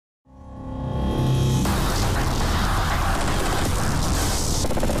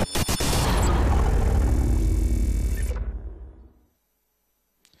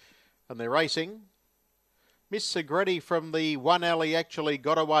And they're racing. Miss Segretti from the one alley actually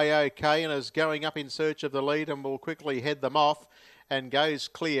got away okay and is going up in search of the lead and will quickly head them off and goes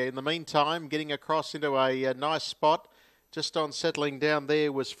clear. In the meantime, getting across into a nice spot, just on settling down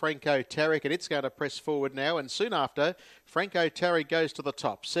there was Franco Tarek, and it's going to press forward now. And soon after, Franco Tarek goes to the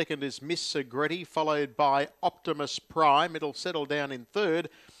top. Second is Miss Segretti, followed by Optimus Prime. It'll settle down in third.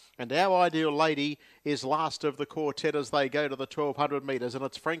 And Our Ideal Lady is last of the quartet as they go to the 1200 metres. And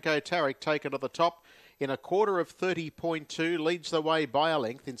it's Franco Tarek taken to the top in a quarter of 30.2, leads the way by a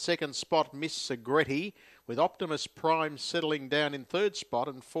length. In second spot, Miss Segretti, with Optimus Prime settling down in third spot.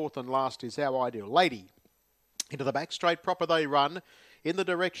 And fourth and last is Our Ideal Lady. Into the back straight proper they run in the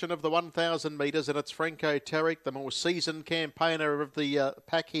direction of the 1,000 metres, and it's Franco Tarek, the more seasoned campaigner of the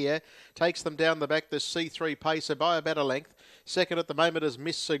pack here, takes them down the back, this C3 pacer by about a length. Second at the moment is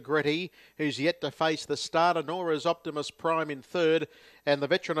Miss Segretti, who's yet to face the starter, nor is Optimus Prime in third. And the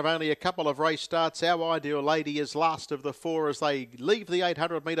veteran of only a couple of race starts, Our Ideal Lady, is last of the four as they leave the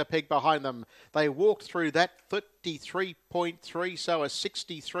 800 metre peg behind them. They walked through that 33.3, so a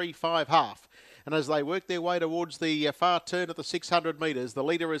 63.5 half. And as they work their way towards the far turn at the 600 metres, the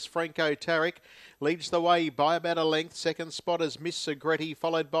leader is Franco Tarek, leads the way by about a length. Second spot is Miss Segretti,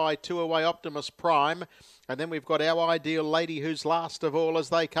 followed by two away Optimus Prime. And then we've got Our Ideal Lady, who's last of all as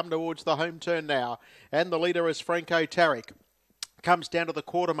they come towards the home turn now. And the leader is Franco Tarek. Comes down to the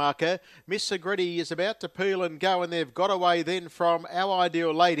quarter marker. Miss Segretti is about to peel and go, and they've got away then from Our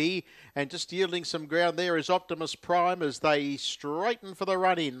Ideal Lady. And just yielding some ground there is Optimus Prime as they straighten for the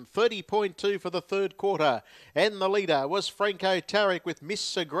run-in. 30.2 for the third quarter. And the leader was Franco Tarek with Miss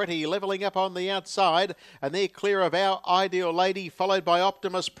Segretti levelling up on the outside. And they're clear of Our Ideal Lady, followed by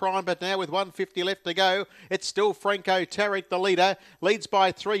Optimus Prime. But now with 150 left to go, it's still Franco Tarek, the leader. Leads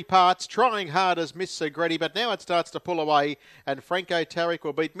by 3 parts, trying hard as Miss Segretti. But now it starts to pull away. And Franco Tarek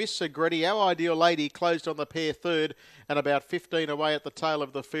will beat Miss Segretti. Our Ideal Lady closed on the pair third, and about 15 away at the tail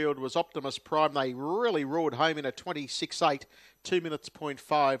of the field was Optimus Prime. They really roared home in a 26.8, 2 minutes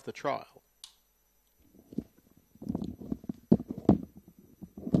 .5 the trial.